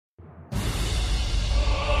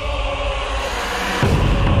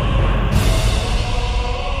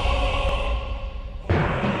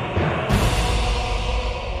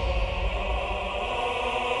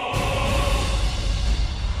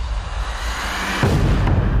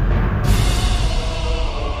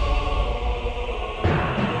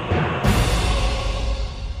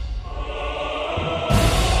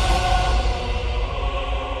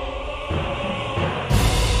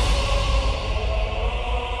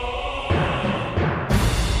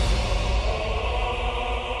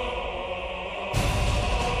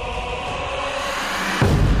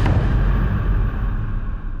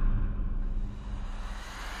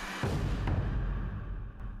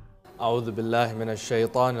أعوذ بالله من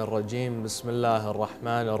الشيطان الرجيم. بسم الله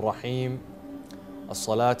الرحمن الرحيم.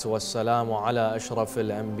 الصلاة والسلام على أشرف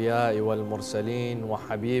الأنبياء والمرسلين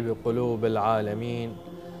وحبيب قلوب العالمين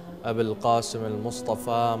أبي القاسم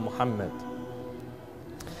المصطفى محمد.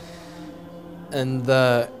 In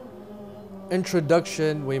the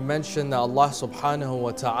introduction, we mentioned that Allah subhanahu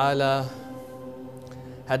wa ta'ala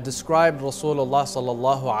had described Rasulullah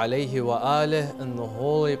sallallahu alayhi wa alihi in the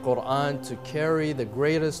Holy Quran to carry the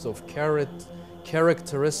greatest of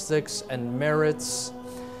characteristics and merits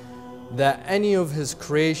that any of his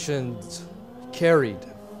creations carried.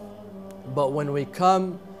 But when we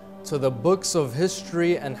come to the books of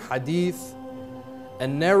history and hadith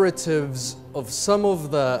and narratives of some of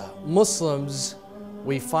the Muslims,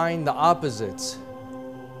 we find the opposite.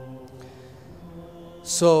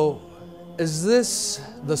 So, is this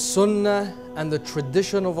the sunnah and the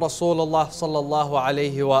tradition of Rasulullah sallallahu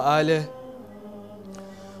alayhi wa alihi?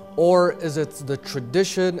 Or is it the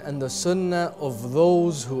tradition and the sunnah of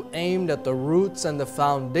those who aimed at the roots and the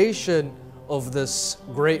foundation of this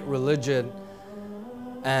great religion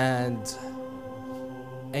and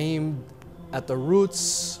aimed at the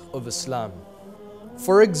roots of Islam?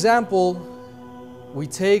 For example, we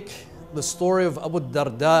take the story of Abu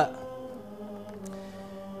Darda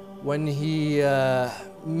when he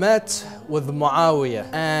met with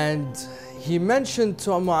Muawiyah, and he mentioned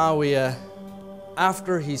to Muawiyah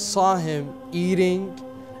after he saw him eating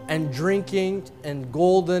and drinking in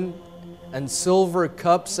golden and silver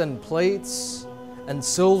cups and plates and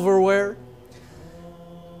silverware,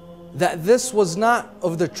 that this was not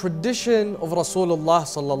of the tradition of Rasulullah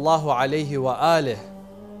sallallahu alayhi wa alihi,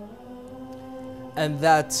 and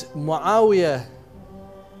that Muawiyah,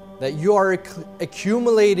 that you are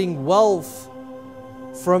accumulating wealth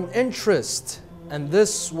from interest, and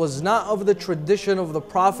this was not of the tradition of the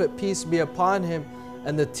Prophet, peace be upon him,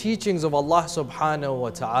 and the teachings of Allah subhanahu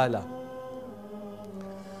wa ta'ala.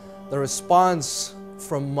 The response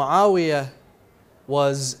from Muawiyah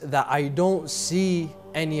was that I don't see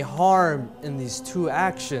any harm in these two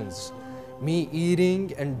actions, me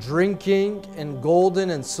eating and drinking in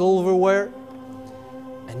golden and silverware,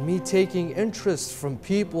 and me taking interest from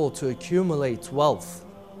people to accumulate wealth.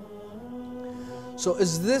 So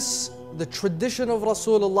is this the tradition of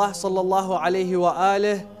Rasulullah sallallahu alayhi wa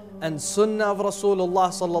alihi and sunnah of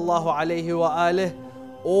Rasulullah sallallahu alayhi wa alihi,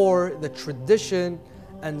 or the tradition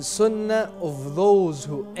and sunnah of those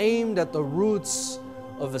who aimed at the roots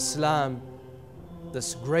of Islam,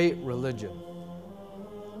 this great religion?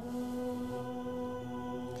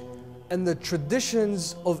 In the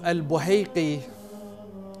traditions of Al-Buhayqi,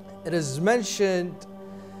 it is mentioned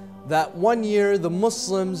that one year the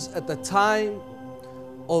Muslims at the time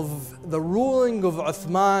of the ruling of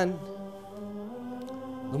Uthman,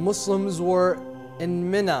 the Muslims were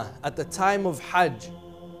in Mina at the time of Hajj.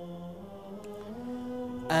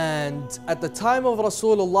 And at the time of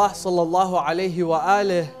Rasulullah sallallahu alayhi wa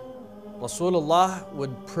alihi, Rasulullah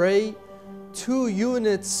would pray 2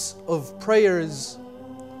 units of prayers,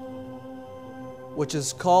 which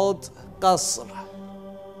is called Qasr.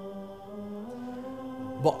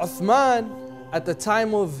 But Uthman, at the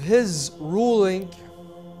time of his ruling,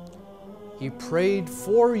 he prayed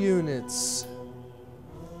 4 units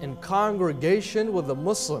in congregation with the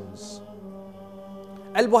Muslims.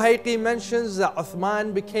 Al-Buhayqi mentions that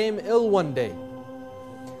Uthman became ill one day.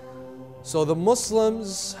 So the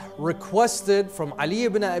Muslims requested from Ali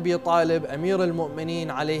ibn Abi Talib, Amir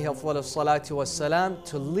al-Mu'mineen alayhi afdal salatu wassalam,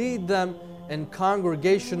 to lead them in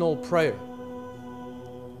congregational prayer.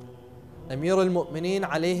 Amir al-Mu'mineen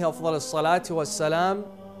alayhi afdal salatu wassalam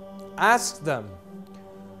asked them,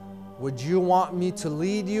 would you want me to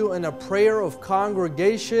lead you in a prayer of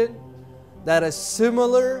congregation that is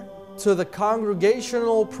similar to the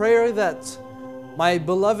congregational prayer that my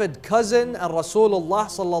beloved cousin and Rasulullah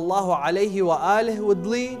sallallahu alayhi wa alihi would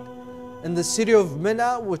lead in the city of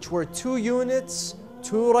Mina, which were 2 units,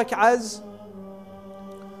 2 rak'ahs?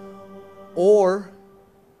 Or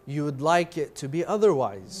you would like it to be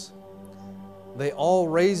otherwise? They all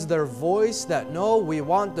raised their voice that no, we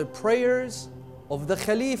want the prayers of the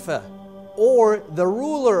Khalifa or the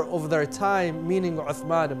ruler of their time, meaning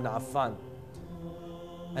Uthman ibn Affan.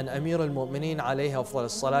 And Amir al-Mu'mineen alayhi afdal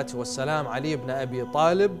salatu wassalam, Ali ibn Abi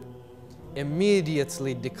Talib,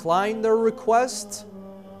 immediately declined their request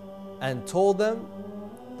and told them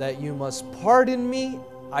that you must pardon me,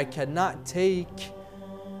 I cannot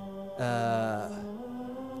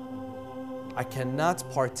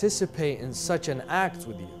participate in such an act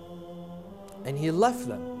with you. And he left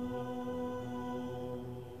them.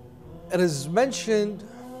 It is mentioned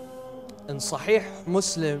in Sahih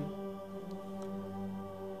Muslim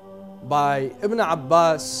by Ibn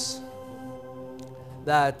Abbas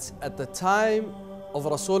that at the time of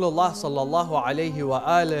Rasulullah sallallahu alayhi wa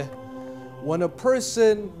alih, when a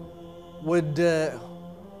person would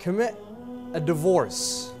commit a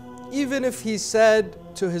divorce, even if he said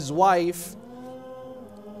to his wife,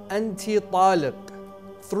 Anti taliq,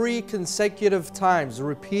 3 consecutive times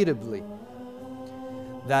repeatedly,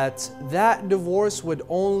 that divorce would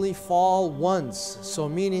only fall once. So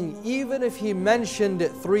meaning even if he mentioned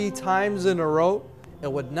it 3 times in a row,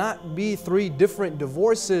 it would not be 3 different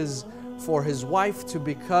divorces for his wife to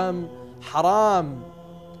become haram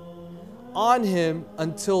on him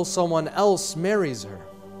until someone else marries her.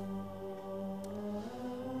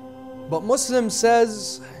 But Muslim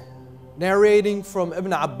says, narrating from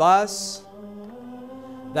Ibn Abbas,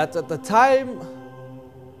 that at the time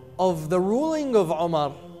of the ruling of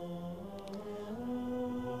Umar,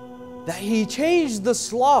 that he changed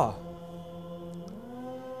this law.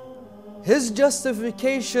 His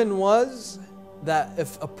justification was that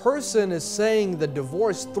if a person is saying the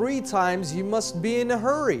divorce 3 times, he must be in a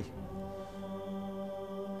hurry.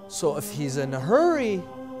 So if he's in a hurry,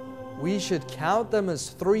 we should count them as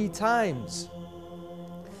 3 times.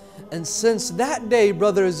 And since that day,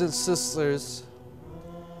 brothers and sisters,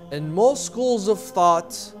 in most schools of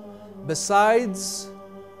thought, besides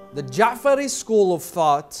the Ja'fari school of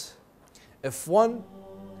thought, if one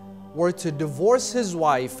were to divorce his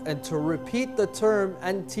wife and to repeat the term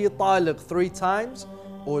anti taliq 3 times,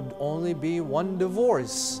 it would only be 1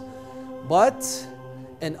 divorce. But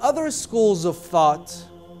in other schools of thought,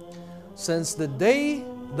 since the day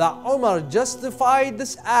that Umar justified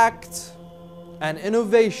this act and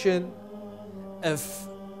innovation, if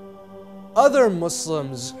other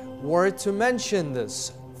Muslims were to mention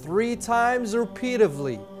this 3 times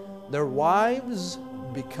repeatedly, their wives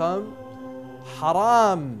become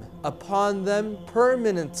haram upon them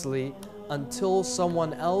permanently until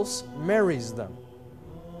someone else marries them.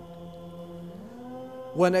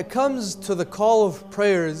 When it comes to the call of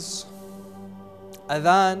prayers,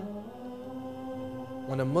 adhan,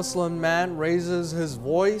 when a Muslim man raises his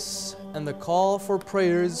voice and the call for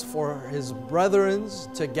prayers for his brethren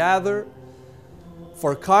to gather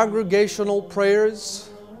for congregational prayers,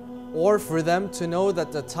 or for them to know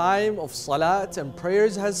that the time of salat and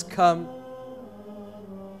prayers has come,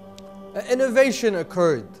 an innovation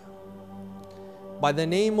occurred by the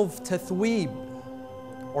name of tathweeb,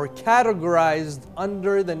 or categorized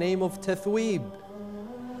under the name of tathweeb,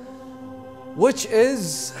 which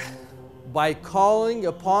is by calling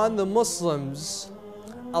upon the Muslims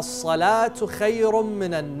as-salatu khayrun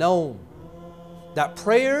min an-nawm, that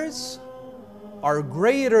prayers are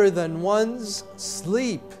greater than one's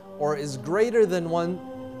sleep, or is greater than one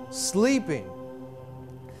sleeping.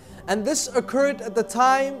 And this occurred at the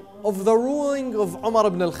time of the ruling of Umar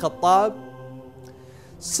ibn al-Khattab.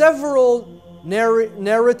 Several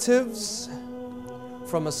narratives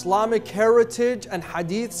from Islamic heritage and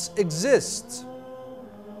hadiths exist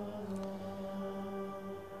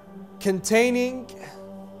containing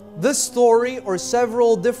this story or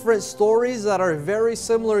several different stories that are very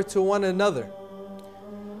similar to one another.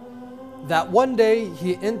 That one day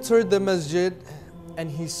he entered the masjid and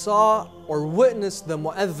he saw or witnessed the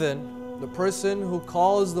mu'adhin, the person who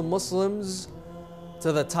calls the Muslims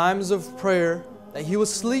to the times of prayer, that he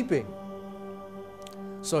was sleeping.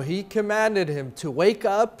 So he commanded him to wake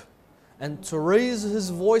up and to raise his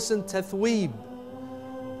voice in tathweeb,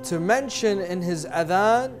 to mention in his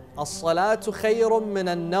adhan, as-salatu khayrun min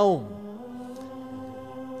an-nawm.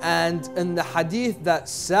 And in the hadith that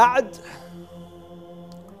Sa'd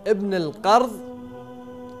ibn al-Qard,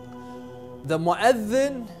 the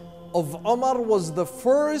mu'adhin of Umar, was the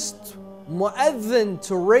first mu'adhin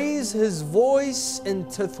to raise his voice in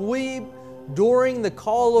tathweeb during the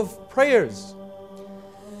call of prayers.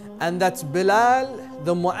 And that's Bilal,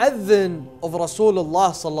 the mu'adhin of Rasulullah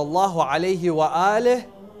sallallahu alayhi wa alih,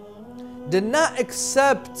 did not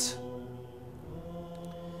accept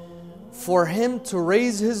for him to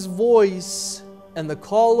raise his voice in the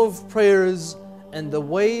call of prayers in the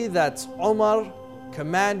way that Umar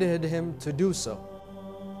commanded him to do so.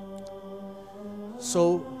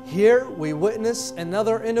 So here we witness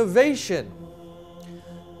another innovation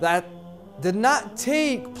that did not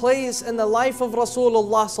take place in the life of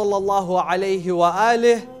Rasulullah sallallahu alayhi wa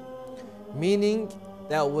alih, meaning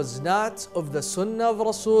that was not of the sunnah of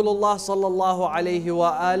Rasulullah sallallahu alayhi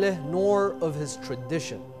wa alih, nor of his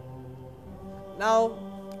tradition. Now,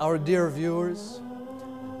 our dear viewers,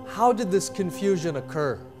 how did this confusion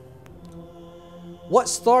occur? What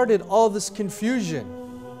started all this confusion?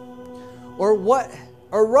 Or what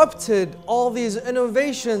erupted all these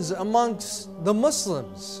innovations amongst the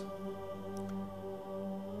Muslims?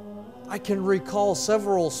 I can recall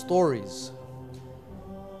several stories,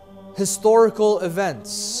 historical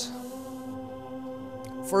events.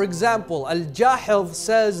 For example, Al-Jahidh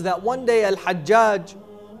says that one day Al-Hajjaj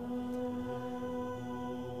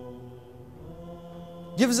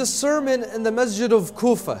gives a sermon in the Masjid of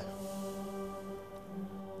Kufa,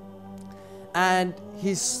 and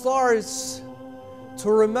he starts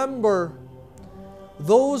to remember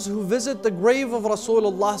those who visit the grave of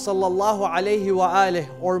Rasulullah sallallahu alayhi wa alihi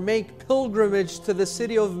or make pilgrimage to the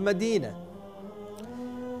city of Medina.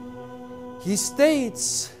 He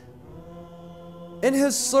states in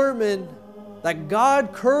his sermon that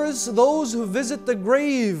God cursed those who visit the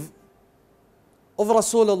grave of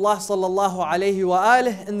Rasulullah sallallahu alayhi wa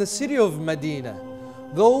alihi in the city of Medina.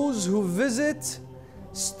 Those who visit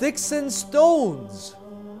sticks and stones.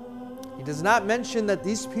 He does not mention that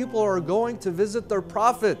these people are going to visit their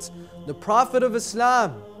prophet, the Prophet of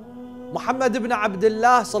Islam, Muhammad ibn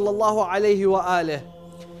Abdullah sallallahu alayhi wa alihi.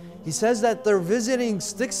 He says that they're visiting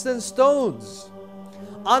sticks and stones.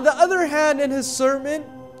 On the other hand, in his sermon,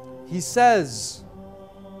 he says,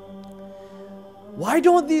 why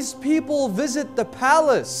don't these people visit the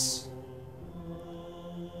palace?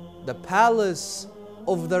 The palace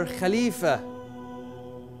of their Khalifa.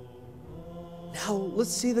 Now,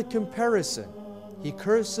 let's see the comparison. He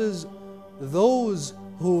curses those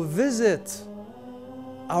who visit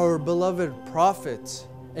our beloved Prophet,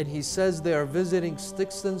 and he says they are visiting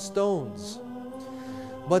sticks and stones.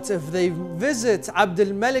 But if they visit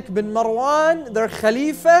Abdul Malik bin Marwan, their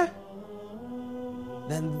Khalifa,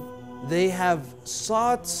 then they have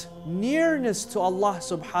sought nearness to Allah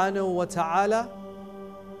subhanahu wa ta'ala.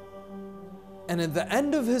 And at the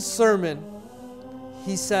end of his sermon,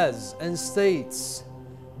 he says and states,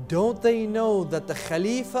 don't they know that the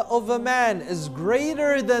Khalifa of a man is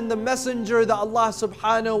greater than the messenger that Allah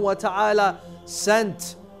subhanahu wa ta'ala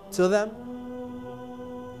sent to them?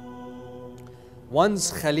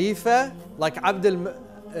 One's Khalifa, like Abdul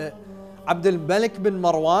Malik bin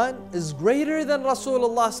Marwan, is greater than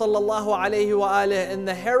Rasulullah sallallahu alayhi wa alihi in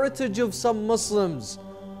the heritage of some Muslims,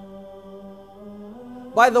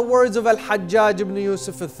 by the words of Al-Hajjaj ibn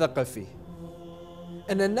Yusuf al-Thaqafi.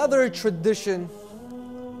 In another tradition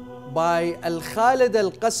by Al-Khalid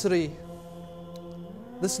al-Qasri,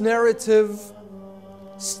 this narrative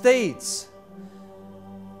states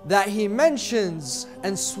that he mentions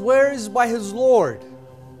and swears by his Lord.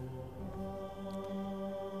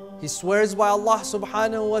 He swears by Allah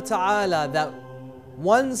subhanahu wa ta'ala that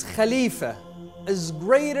one's Khalifa is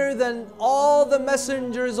greater than all the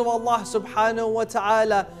messengers of Allah subhanahu wa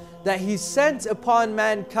ta'ala that He sent upon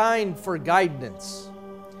mankind for guidance,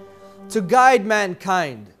 to guide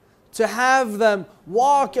mankind, to have them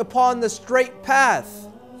walk upon the straight path.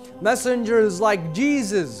 Messengers like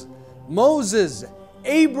Jesus, Moses,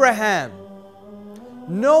 Abraham,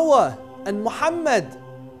 Noah, and Muhammad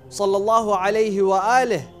sallallahu alayhi wa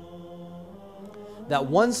alihi. That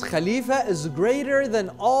one's Khalifa is greater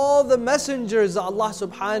than all the messengers that Allah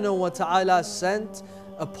subhanahu wa ta'ala sent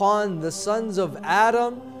upon the sons of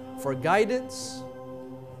Adam for guidance.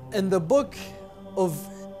 In the book of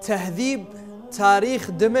Tahdhib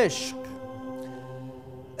Tarikh Dimashq,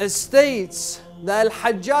 it states that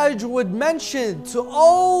Al-Hajjaj would mention to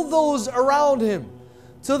all those around him,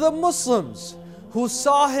 to the Muslims who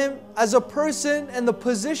saw him as a person in the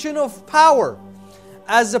position of power,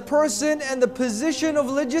 as a person in the position of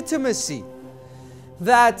legitimacy,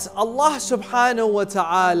 that Allah subhanahu wa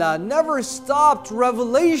ta'ala never stopped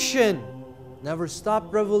revelation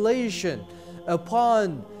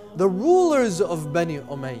upon the rulers of Bani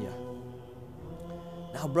Umayyah.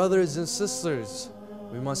 Now, brothers and sisters,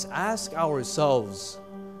 we must ask ourselves,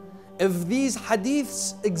 if these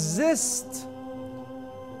hadiths exist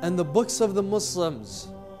in the books of the Muslims,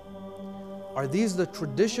 are these the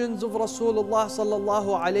traditions of Rasulullah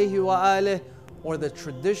sallallahu alayhi wa alihi, or the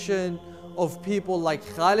tradition of people like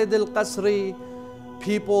Khalid al-Qasri,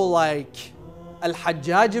 people like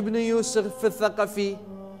Al-Hajjaj ibn Yusuf al-Thaqafi?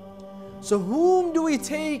 So whom do we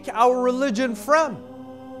take our religion from?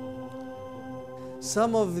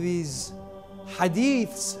 Some of these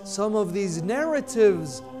hadiths, some of these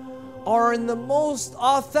narratives are in the most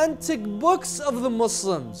authentic books of the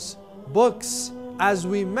Muslims. Books, as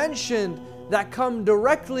we mentioned, that come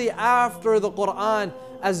directly after the Quran,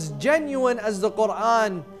 as genuine as the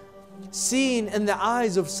Quran seen in the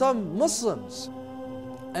eyes of some Muslims.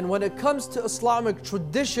 And when it comes to Islamic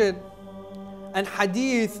tradition and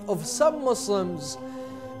hadith of some Muslims,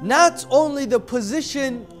 not only the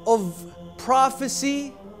position of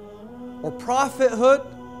prophecy or prophethood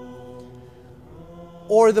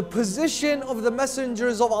or the position of the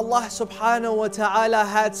messengers of Allah subhanahu wa ta'ala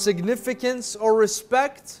had significance or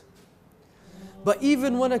respect. But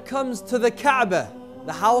even when it comes to the Kaaba,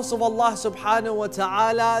 the house of Allah subhanahu wa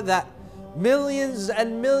ta'ala, that millions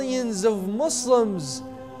and millions of Muslims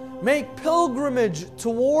make pilgrimage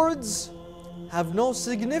towards, have no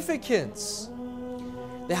significance.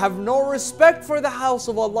 They have no respect for the house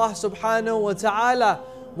of Allah subhanahu wa ta'ala.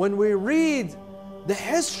 When we read the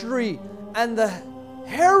history and the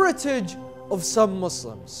heritage of some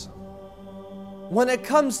Muslims, when it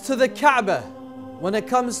comes to the Kaaba, when it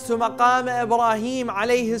comes to Maqam Ibrahim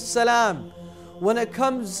alayhi salam, when it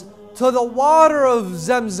comes to the water of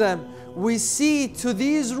Zamzam, we see to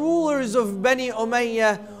these rulers of Bani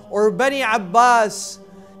Umayyah or Bani Abbas,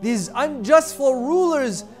 these unjustful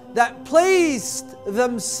rulers that placed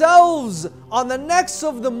themselves on the necks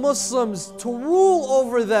of the Muslims to rule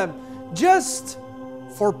over them just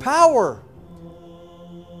for power.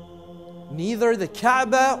 Neither the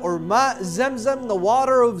Kaaba or Ma Zamzam, the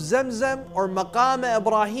water of Zamzam, or Maqam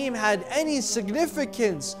Ibrahim had any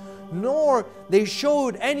significance, nor they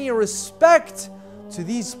showed any respect to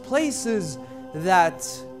these places that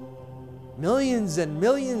millions and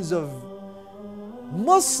millions of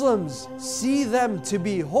Muslims see them to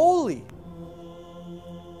be holy.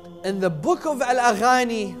 In the book of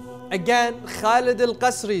Al-Aghani, again, Khalid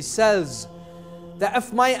Al-Qasri says that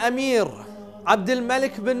if my Amir, Abdul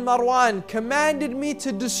Malik bin Marwan, commanded me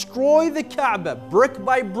to destroy the Kaaba brick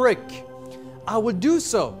by brick, I would do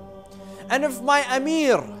so. And if my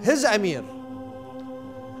Amir, his Amir,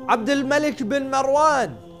 Abdul Malik bin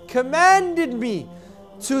Marwan, commanded me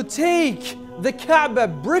to take the Kaaba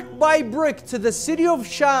brick by brick to the city of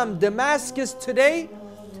Sham, Damascus today,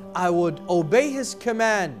 I would obey his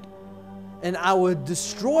command and I would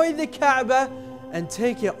destroy the Kaaba and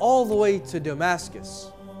take it all the way to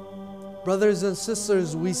Damascus. Brothers and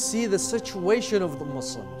sisters, we see the situation of the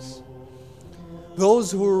Muslims.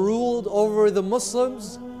 Those who ruled over the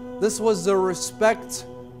Muslims, this was their respect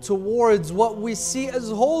towards what we see as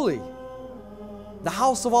holy, the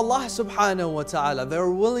house of Allah subhanahu wa ta'ala. They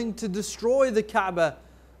were willing to destroy the Kaaba,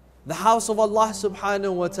 the house of Allah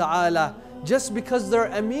subhanahu wa ta'ala, just because their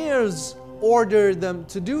emirs ordered them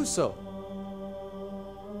to do so.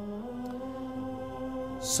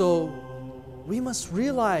 So we must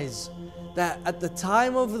realize that at the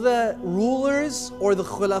time of the rulers or the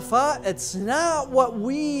khulafa, it's not what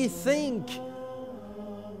we think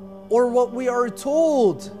or what we are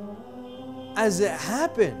told as it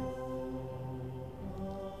happened.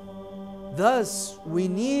 Thus, we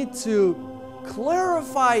need to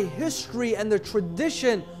clarify history and the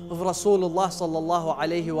tradition of Rasulullah sallallahu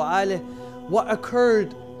alayhi wa alihi, what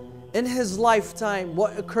occurred in his lifetime,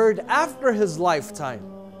 what occurred after his lifetime.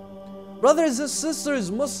 Brothers and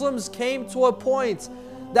sisters, Muslims came to a point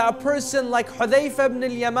that a person like Hudayfa ibn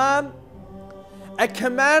al-Yamam, a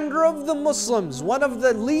commander of the Muslims, one of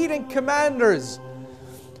the leading commanders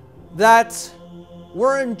that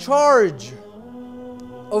were in charge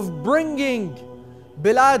of bringing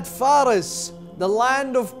Bilad Faris, the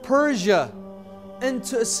land of Persia,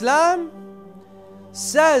 into Islam,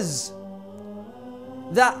 says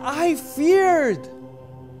that I feared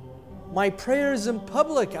my prayers in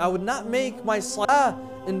public. I would not make my salah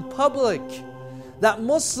in public. That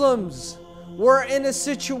Muslims were in a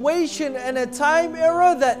situation and a time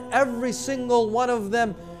era that every single one of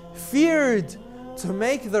them feared to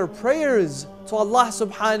make their prayers to Allah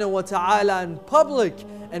subhanahu wa ta'ala in public,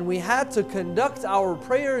 and we had to conduct our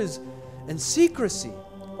prayers in secrecy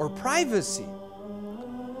or privacy.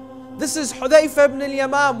 This is Hudayfa ibn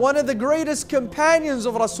al-Yamam, one of the greatest companions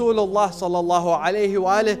of Rasulullah sallallahu alayhi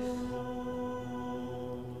wa alihi,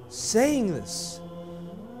 saying this.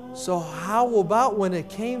 So how about when it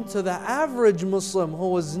came to the average Muslim who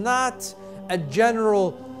was not a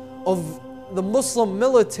general of the Muslim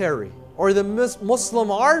military or the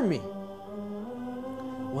Muslim army?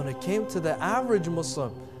 When it came to the average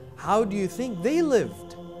Muslim, how do you think they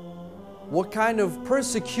lived? What kind of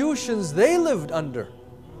persecutions they lived under?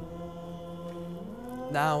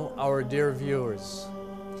 Now, our dear viewers,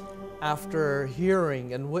 after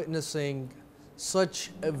hearing and witnessing such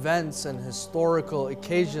events and historical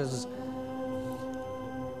occasions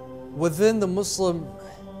within the Muslim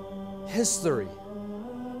history,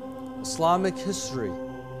 Islamic history,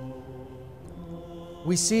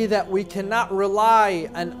 we see that we cannot rely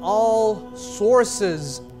on all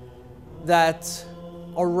sources that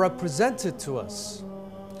are represented to us.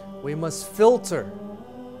 We must filter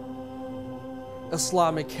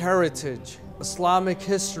Islamic heritage, Islamic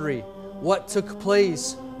history, what took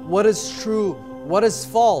place, what is true, what is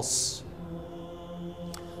false.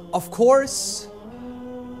 Of course,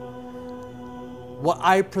 What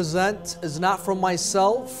I present is not from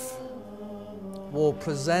myself. We'll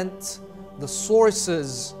present the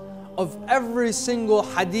sources of every single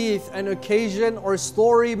hadith and occasion or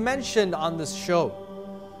story mentioned on this show.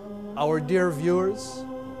 Our dear viewers,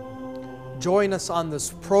 join us on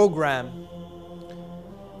this program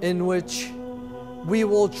in which we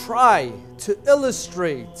will try to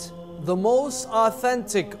illustrate the most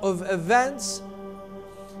authentic of events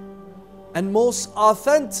and most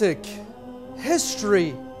authentic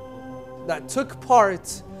history that took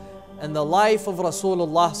part in the life of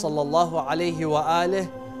Rasulullah sallallahu alaihi wasallam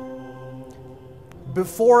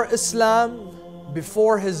before Islam,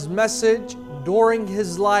 before his message, during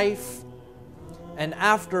his life, and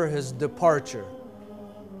after his departure.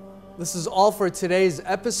 This is all for today's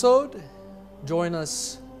episode. Join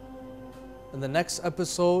us in the next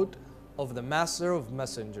episode of the Master of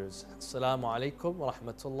Messengers. Assalamu alaikum wa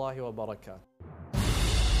rahmatullahi wa barakatuh.